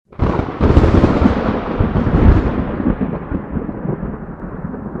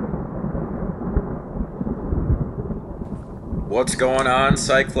What's going on,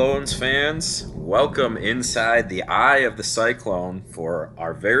 Cyclones fans? Welcome inside the eye of the Cyclone for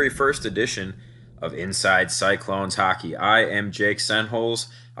our very first edition of Inside Cyclones Hockey. I am Jake Senholz.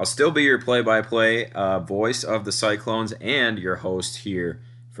 I'll still be your play-by-play voice of the Cyclones and your host here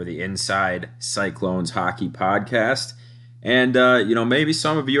for the Inside Cyclones Hockey podcast. And, maybe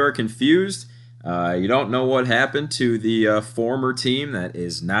some of you are confused. You don't know what happened to the former team that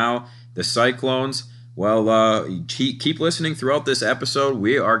is now the Cyclones. Well, keep listening throughout this episode.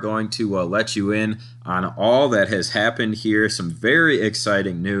 We are going to let you in on all that has happened here. Some very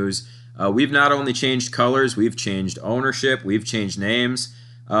exciting news. We've not only changed colors, we've changed ownership, we've changed names.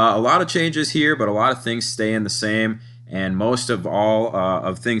 A lot of changes here, but a lot of things staying the same. And most of all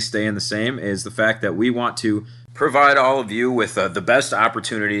of things staying the same is the fact that we want to provide all of you with the best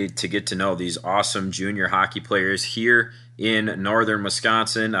opportunity to get to know these awesome junior hockey players here in northern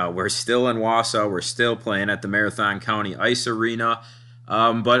Wisconsin. We're still in Wausau. We're still playing at the Marathon County Ice Arena.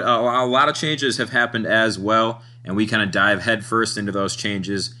 But a lot of changes have happened as well, and we kind of dive headfirst into those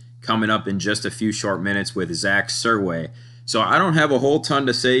changes coming up in just a few short minutes with Zach Serway. So I don't have a whole ton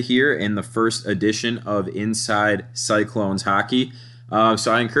to say here in the first edition of Inside Cyclones Hockey.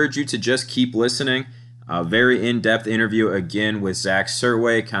 So I encourage you to just keep listening. A very in-depth interview again with Zach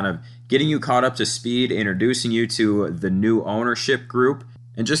Serway, kind of getting you caught up to speed, introducing you to the new ownership group,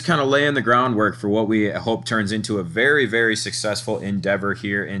 and just kind of laying the groundwork for what we hope turns into a very, very successful endeavor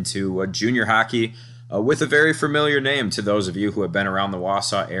here into junior hockey with a very familiar name to those of you who have been around the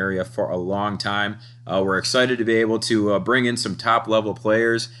Wausau area for a long time. We're excited to be able to bring in some top-level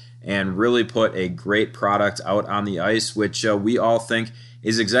players and really put a great product out on the ice, which we all think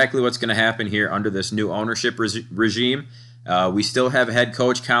is exactly what's going to happen here under this new ownership regime. We still have head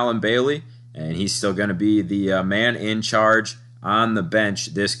coach Colin Bailey, and he's still going to be the man in charge on the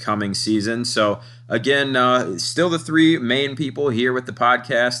bench this coming season. So, again, still the three main people here with the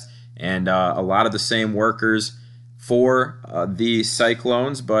podcast and a lot of the same workers for the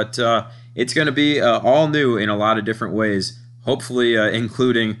Cyclones, but it's going to be all new in a lot of different ways, hopefully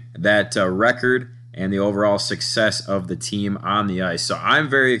including that record and the overall success of the team on the ice. So I'm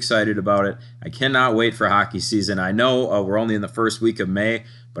very excited about it. I cannot wait for hockey season. I know we're only in the first week of May,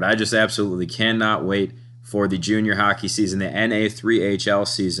 but I just absolutely cannot wait for the junior hockey season, the NA3HL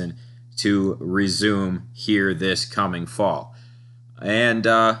season, to resume here this coming fall. And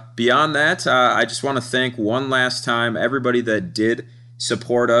beyond that, I just want to thank one last time everybody that did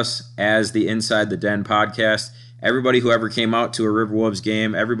support us as the Inside the Den podcast. Everybody who ever came out to a Riverwolves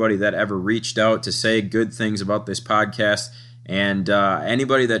game, everybody that ever reached out to say good things about this podcast, and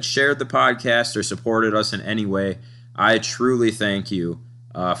anybody that shared the podcast or supported us in any way, I truly thank you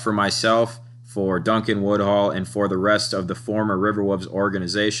for myself, for Duncan Woodhall, and for the rest of the former Riverwolves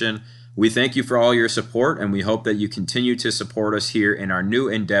organization. We thank you for all your support, and we hope that you continue to support us here in our new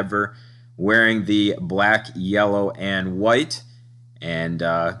endeavor, wearing the black, yellow, and white, and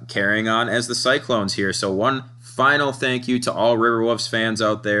carrying on as the Cyclones here. So one final thank you to all Riverwolves fans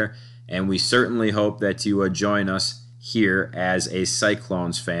out there, and we certainly hope that you join us here as a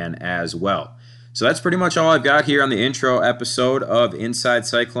Cyclones fan as well. So that's pretty much all I've got here on the intro episode of Inside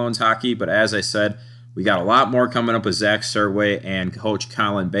Cyclones Hockey, but as I said, we got a lot more coming up with Zach Serway and Coach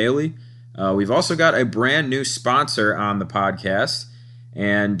Colin Bailey. We've also got a brand new sponsor on the podcast,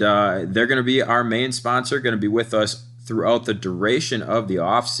 and they're going to be our main sponsor, going to be with us throughout the duration of the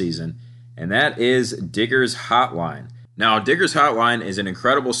off season, and that is Diggers Hotline. Now, Diggers Hotline is an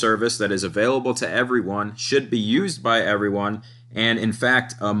incredible service that is available to everyone, should be used by everyone, and in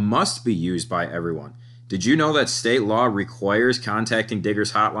fact, must be used by everyone. Did you know that state law requires contacting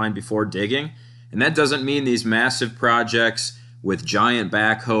Diggers Hotline before digging? And that doesn't mean these massive projects with giant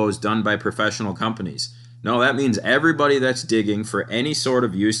backhoes done by professional companies. No, that means everybody that's digging for any sort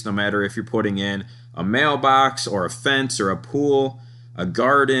of use, no matter if you're putting in a mailbox or a fence or a pool, a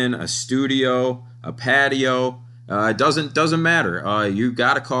garden, a studio, a patio, it doesn't matter. You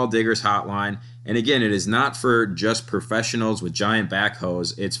got to call Diggers Hotline. And again, it is not for just professionals with giant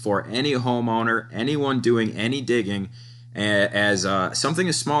backhoes. It's for any homeowner, anyone doing any digging, as something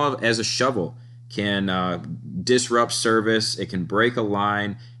as small as a shovel can disrupt service. It can break a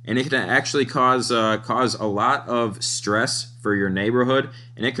line, and it can actually cause a lot of stress for your neighborhood,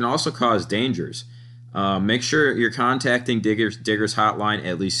 and it can also cause dangers. Make sure you're contacting Diggers Hotline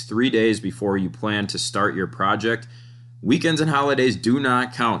at least 3 days before you plan to start your project. Weekends and holidays do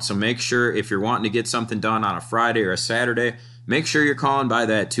not count, so make sure if you're wanting to get something done on a Friday or a Saturday, make sure you're calling by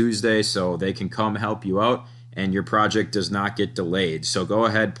that Tuesday so they can come help you out and your project does not get delayed. So go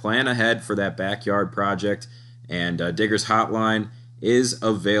ahead, plan ahead for that backyard project, and Diggers Hotline is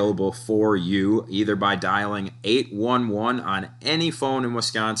available for you either by dialing 811 on any phone in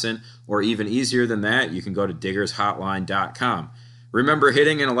Wisconsin, or even easier than that, you can go to diggershotline.com. Remember,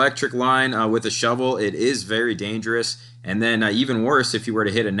 hitting an electric line with a shovel, it is very dangerous. And then even worse, if you were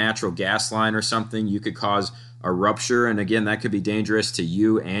to hit a natural gas line or something, you could cause a rupture. And again, that could be dangerous to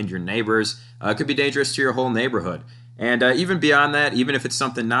you and your neighbors. It could be dangerous to your whole neighborhood. And even beyond that, even if it's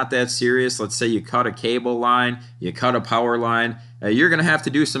something not that serious, let's say you cut a cable line, you cut a power line, you're going to have to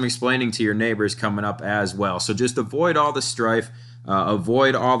do some explaining to your neighbors coming up as well. So just avoid all the strife,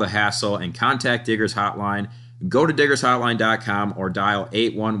 avoid all the hassle, and contact Diggers Hotline. Go to diggershotline.com or dial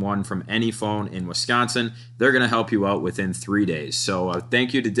 811 from any phone in Wisconsin. They're going to help you out within 3 days. So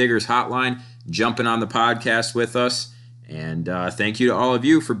thank you to Diggers Hotline, jumping on the podcast with us. And thank you to all of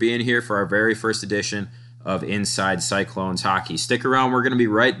you for being here for our very first edition of Inside Cyclones Hockey. Stick around. We're going to be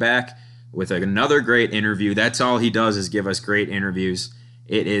right back with another great interview. That's all he does is give us great interviews.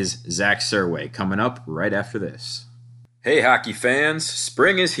 It is Zach Serway coming up right after this. Hey, hockey fans.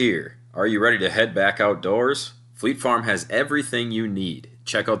 Spring is here. Are you ready to head back outdoors? Fleet Farm has everything you need.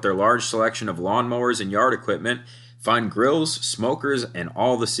 Check out their large selection of lawnmowers and yard equipment. Find grills, smokers, and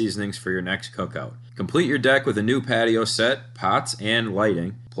all the seasonings for your next cookout. Complete your deck with a new patio set, pots, and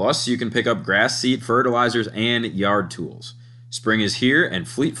lighting. Plus, you can pick up grass seed fertilizers and yard tools. Spring is here, and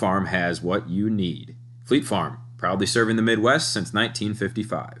Fleet Farm has what you need. Fleet Farm, proudly serving the Midwest since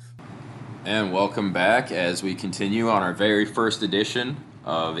 1955. And welcome back as we continue on our very first edition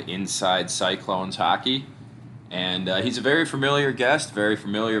of Inside Cyclones Hockey. And he's a very familiar guest, very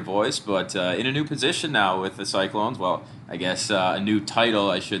familiar voice, but in a new position now with the Cyclones. Well, I guess a new title,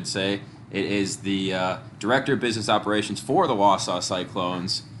 I should say. It is the Director of Business Operations for the Wausau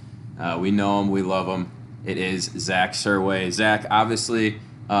Cyclones. We know him, we love him. It is Zach Serway. Zach, obviously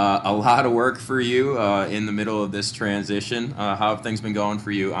a lot of work for you in the middle of this transition. How have things been going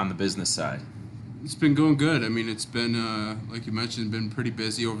for you on the business side? It's been going good. I mean, it's been, like you mentioned, been pretty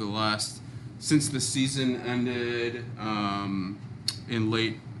busy over the last, since the season ended in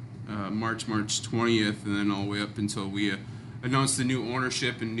late March 20th, and then all the way up until we announced the new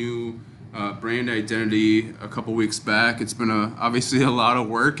ownership and new brand identity a couple weeks back. It's been obviously a lot of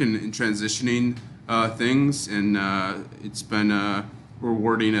work in transitioning things, and it's been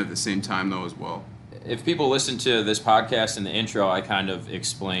rewarding at the same time, though, as well. If people listen to this podcast in the intro, I kind of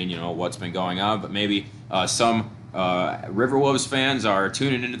explain, what's been going on, but maybe some Riverwolves fans are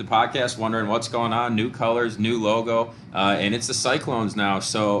tuning into the podcast wondering what's going on, new colors, new logo, and it's the Cyclones now.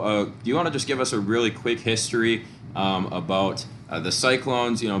 So do you want to just give us a really quick history about the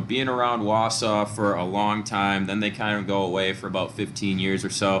Cyclones, being around Wausau for a long time, then they kind of go away for about 15 years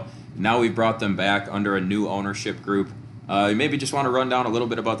or so. Now we've brought them back under a new ownership group. Maybe just want to run down a little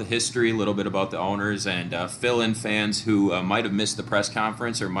bit about the history, a little bit about the owners, and fill in fans who might have missed the press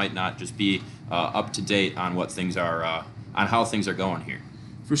conference or might not just be up to date on what things are, on how things are going here.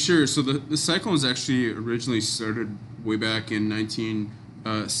 For sure. So the Cyclones actually originally started way back in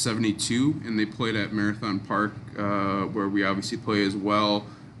 1972, and they played at Marathon Park, where we obviously play as well.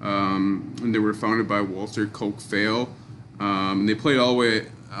 And they were founded by Walter Koch Fail. They played all the way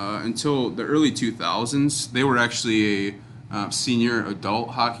until the early 2000s. They were actually a senior adult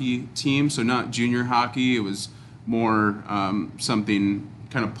hockey team, so not junior hockey. It was more something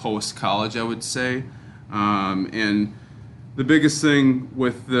kind of post-college, I would say. And the biggest thing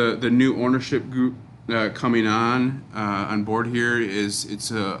with the new ownership group coming on board here is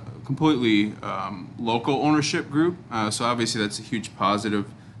it's a completely local ownership group. So obviously that's a huge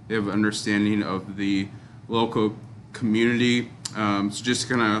positive. They have an understanding of the local community. So just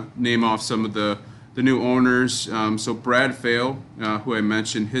gonna name off some of the new owners. So Brad Fail, who I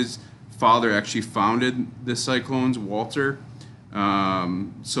mentioned, his father actually founded the Cyclones, Walter.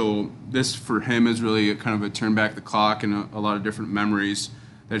 So this for him is really a kind of a turn back the clock and a lot of different memories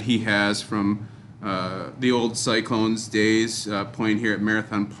that he has from the old Cyclones days playing here at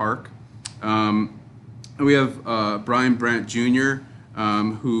Marathon Park. We have Brian Brandt Jr.,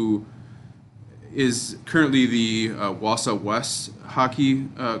 who is currently the Wausau West hockey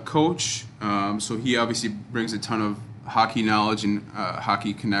coach. So he obviously brings a ton of hockey knowledge and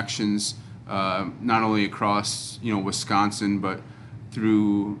hockey connections, not only across Wisconsin, but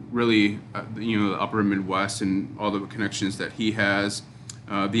through really the upper Midwest and all the connections that he has.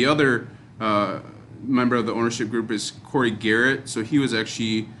 The other member of the ownership group is Corey Garrett. So he was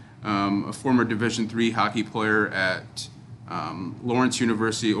actually a former Division III hockey player at Lawrence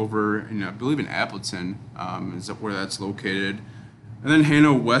University over in, I believe, in Appleton, is where that's located. And then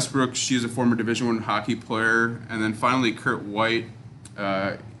Hannah Westbrook, she's a former Division I hockey player. And then finally, Kurt White,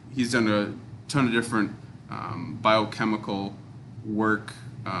 he's done a ton of different biochemical work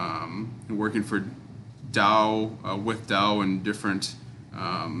and working for Dow with Dow and different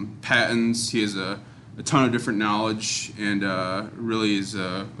patents. He has a ton of different knowledge and really is,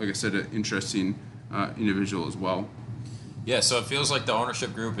 like I said, an interesting individual as well. Yeah, so it feels like the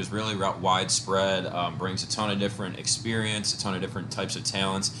ownership group is really widespread, brings a ton of different experience, a ton of different types of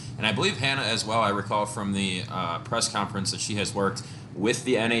talents. And I believe Hannah as well, I recall from the press conference that she has worked with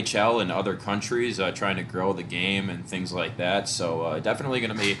the NHL in other countries, trying to grow the game and things like that. So definitely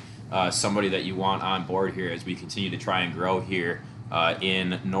going to be somebody that you want on board here as we continue to try and grow here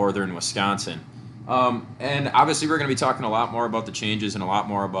in northern Wisconsin. And obviously we're going to be talking a lot more about the changes and a lot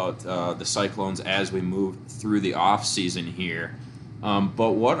more about the Cyclones as we move through the off season here.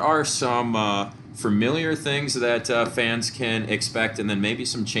 But what are some familiar things that fans can expect, and then maybe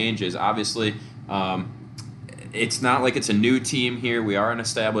some changes? Obviously, it's not like it's a new team here. We are an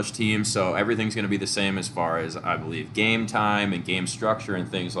established team, so everything's going to be the same as far as, I believe, game time and game structure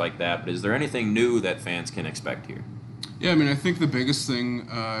and things like that. But is there anything new that fans can expect here? Yeah, I mean, I think the biggest thing,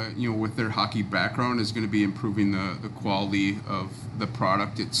 with their hockey background is going to be improving the quality of the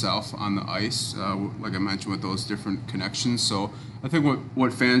product itself on the ice, like I mentioned, with those different connections. So I think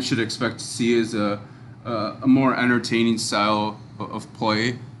what fans should expect to see is a more entertaining style of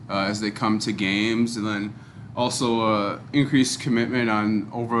play as they come to games, and then also increased commitment on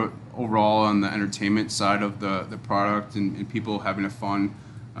overall on the entertainment side of the product and people having a fun,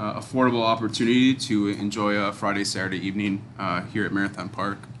 affordable opportunity to enjoy a Friday, Saturday evening here at Marathon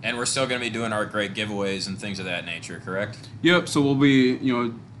Park. And we're still going to be doing our great giveaways and things of that nature, correct? Yep, so we'll be,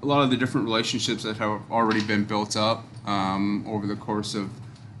 a lot of the different relationships that have already been built up over the course of,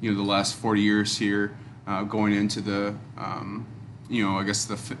 the last 40 years here, going into the, I guess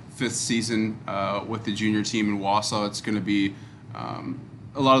the fifth season with the junior team in Wausau. It's going to be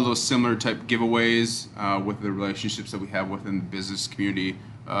a lot of those similar type giveaways with the relationships that we have within the business community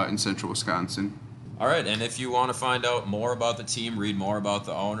in central Wisconsin. All right, and if you want to find out more about the team, read more about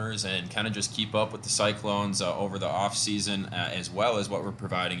the owners, and kind of just keep up with the Cyclones over the off season, as well as what we're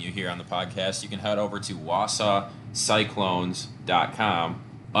providing you here on the podcast, you can head over to WausauCyclones.com.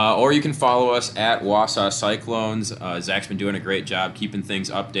 Or you can follow us at Wausau Cyclones. Zach's been doing a great job keeping things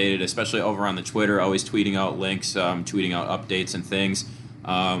updated, especially over on the Twitter, always tweeting out links, tweeting out updates and things.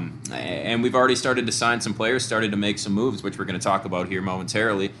 And we've already started to sign some players, started to make some moves, which we're going to talk about here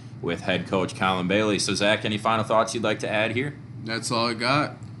momentarily with head coach Colin Bailey. So, Zach, any final thoughts you'd like to add here? That's all I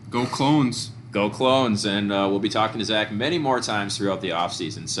got. Go Clones. Go Clones. And we'll be talking to Zach many more times throughout the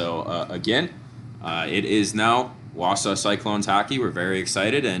offseason. So, again, it is now Wausau Cyclones hockey. We're very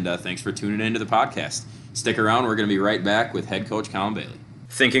excited, and thanks for tuning into the podcast. Stick around. We're going to be right back with head coach Colin Bailey.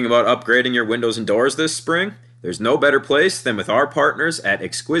 Thinking about upgrading your windows and doors this spring? There's no better place than with our partners at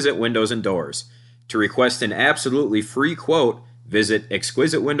Exquisite Windows and Doors. To request an absolutely free quote, visit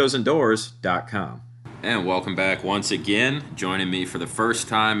exquisitewindowsanddoors.com. And welcome back once again. Joining me for the first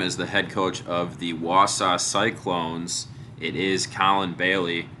time as the head coach of the Wausau Cyclones, it is Colin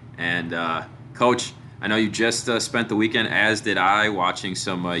Bailey. And Coach, I know you just spent the weekend, as did I, watching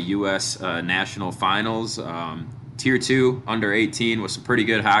some U.S. national finals. Tier 2, under 18, with some pretty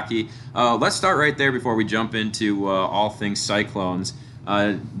good hockey. Let's start right there before we jump into all things Cyclones.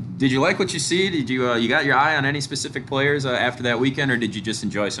 Did you like what you see? Did you got your eye on any specific players after that weekend, or did you just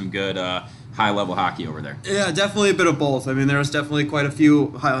enjoy some good high-level hockey over there? Yeah, definitely a bit of both. I mean, there was definitely quite a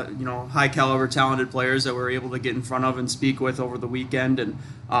few high-caliber, talented players that we were able to get in front of and speak with over the weekend. And,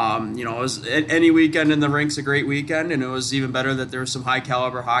 it was any weekend in the rink's a great weekend, and it was even better that there was some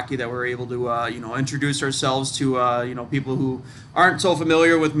high-caliber hockey that we were able to, introduce ourselves to, people who aren't so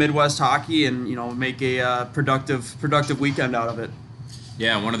familiar with Midwest hockey and, make a productive weekend out of it.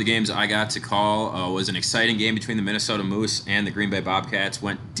 Yeah, one of the games I got to call was an exciting game between the Minnesota Moose and the Green Bay Bobcats.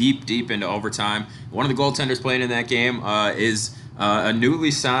 Went deep into overtime. One of the goaltenders playing in that game is a newly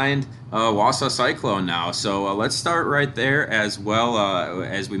signed Wausau Cyclone now. So let's start right there as well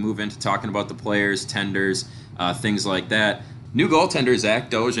as we move into talking about the players, tenders, things like that. New goaltender Zach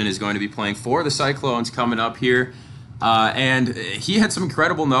Dojan is going to be playing for the Cyclones coming up here. And he had some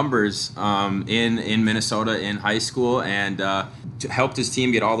incredible numbers in Minnesota in high school, and helped his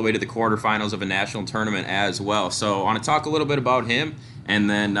team get all the way to the quarterfinals of a national tournament as well. So I want to talk a little bit about him, and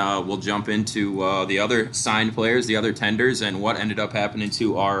then we'll jump into the other signed players, the other tenders, and what ended up happening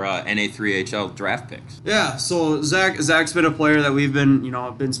to our NA3HL draft picks. Yeah, so Zach's been a player that we've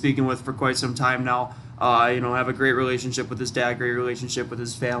been speaking with for quite some time now. have a great relationship with his dad, great relationship with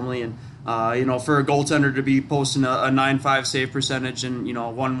his family, and for a goaltender to be posting a 9.5 save percentage and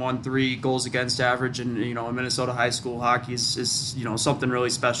 1.13 goals against average in Minnesota high school hockey is something really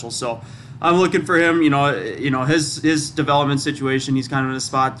special. So I'm looking for him. His development situation. He's kind of in a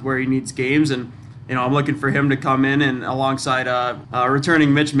spot where he needs games, and I'm looking for him to come in and alongside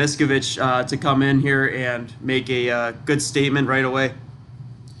returning Mitch Miskovich to come in here and make a good statement right away.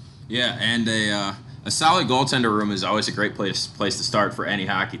 Yeah, and a solid goaltender room is always a great place to start for any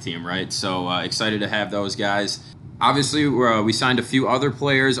hockey team, right? So excited to have those guys. Obviously, we signed a few other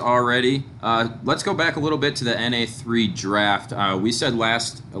players already. Let's go back a little bit to the NA3 draft. We said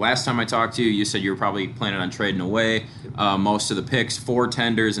last time I talked to you, you said you were probably planning on trading away most of the picks for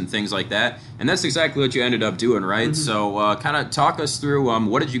tenders and things like that. And that's exactly what you ended up doing, right? Mm-hmm. So kind of talk us through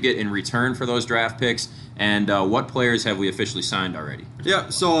what did you get in return for those draft picks, and what players have we officially signed already? Yeah,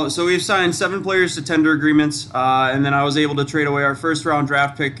 so we've signed 7 players to tender agreements, and then I was able to trade away our first-round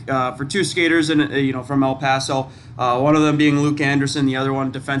draft pick for 2 skaters from El Paso. One of them being Luke Anderson, the other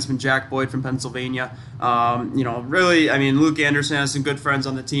one defenseman Jack Boyd from Pennsylvania. Luke Anderson has some good friends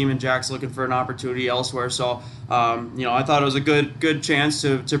on the team, and Jack's looking for an opportunity elsewhere. So, I thought it was a good chance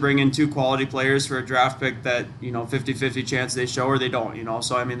to bring in 2 quality players for a draft pick that 50-50 chance they show or they don't.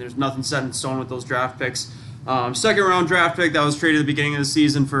 So there's nothing set in stone with those draft picks. Second round draft pick that was traded at the beginning of the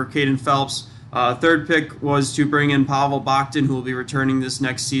season for Caden Phelps. Third pick was to bring in Pavel Bakhtin, who will be returning this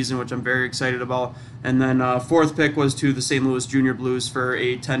next season, which I'm very excited about. And then fourth pick was to the St. Louis Junior Blues for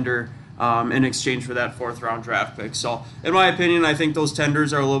a tender in exchange for that 4th round draft pick. So in my opinion, I think those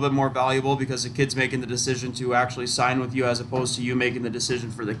tenders are a little bit more valuable because the kid's making the decision to actually sign with you as opposed to you making the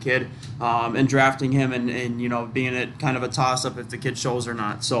decision for the kid and drafting him and being it kind of a toss-up if the kid shows or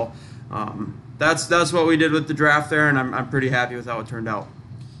not. So that's what we did with the draft there, and I'm pretty happy with how it turned out.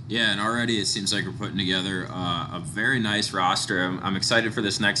 Yeah, and already it seems like we're putting together a very nice roster. I'm excited for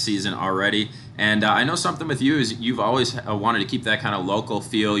this next season already. And I know something with you is you've always wanted to keep that kind of local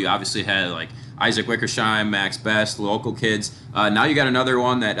feel. You obviously had like Isaac Wickersheim, Max Best, local kids. Now you got another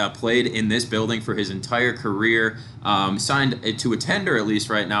one that played in this building for his entire career, signed to a tender at least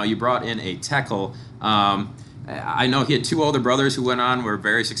right now. You brought in a Tekel. I know he had 2 older brothers who were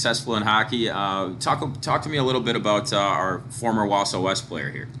very successful in hockey. Talk to me a little bit about our former Wausau West player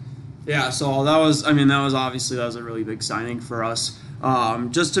here. Yeah, so that was a really big signing for us.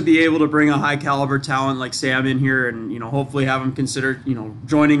 Just to be able to bring a high caliber talent like Sam in here and hopefully have him consider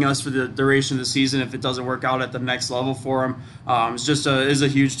joining us for the duration of the season if it doesn't work out at the next level for him. Is a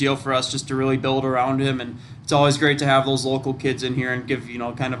huge deal for us just to really build around him, and it's always great to have those local kids in here and give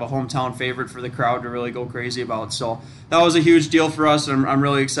kind of a hometown favorite for the crowd to really go crazy about. So that was a huge deal for us, and I'm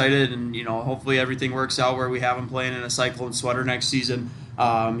really excited, and hopefully everything works out where we have him playing in a Cyclone sweater next season.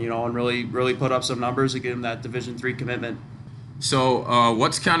 And really put up some numbers and get him that Division III commitment. So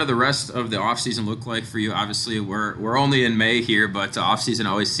what's kind of the rest of the offseason look like for you? Obviously, we're only in May here, but offseason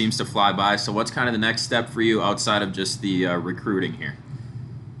always seems to fly by. So what's kind of the next step for you outside of just the recruiting here?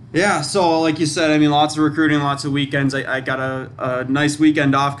 Yeah, so like you said, lots of recruiting, lots of weekends. I got a nice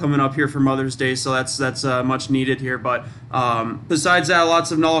weekend off coming up here for Mother's Day, so that's much needed here. But besides that,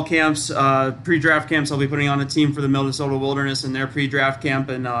 lots of NOL camps, pre-draft camps. I'll be putting on a team for the Minnesota Wilderness in their pre-draft camp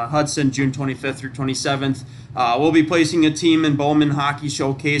in Hudson, June 25th through 27th. We'll be placing a team in Bowman Hockey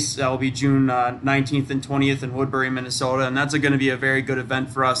Showcase. That will be June 19th and 20th in Woodbury, Minnesota, and that's going to be a very good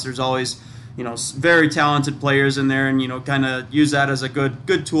event for us. There's always very talented players in there, and kind of use that as a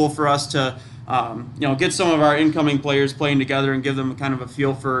good tool for us to get some of our incoming players playing together and give them kind of a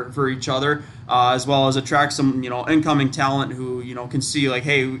feel for each other, as well as attract some incoming talent who can see like,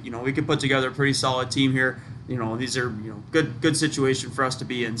 hey, we could put together a pretty solid team here. These are good situation for us to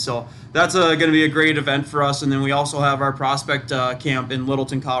be in. So that's going to be a great event for us. And then we also have our prospect camp in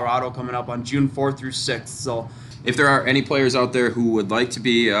Littleton, Colorado, coming up on June 4th through 6th. So if there are any players out there who would like to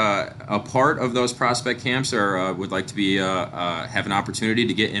be a part of those prospect camps or would like to be have an opportunity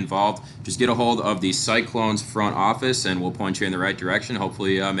to get involved, just get a hold of the Cyclones front office and we'll point you in the right direction,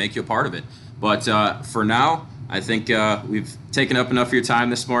 hopefully make you a part of it. But for now, I think we've taken up enough of your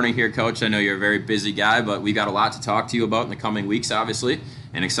time this morning here, Coach. I know you're a very busy guy, but we've got a lot to talk to you about in the coming weeks, obviously,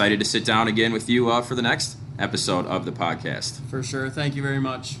 and excited to sit down again with you for the next episode of the podcast. For sure. Thank you very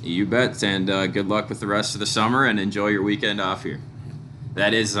much. You bet, and good luck with the rest of the summer, and enjoy your weekend off here.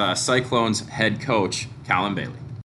 That is Cyclones head coach, Colin Bailey.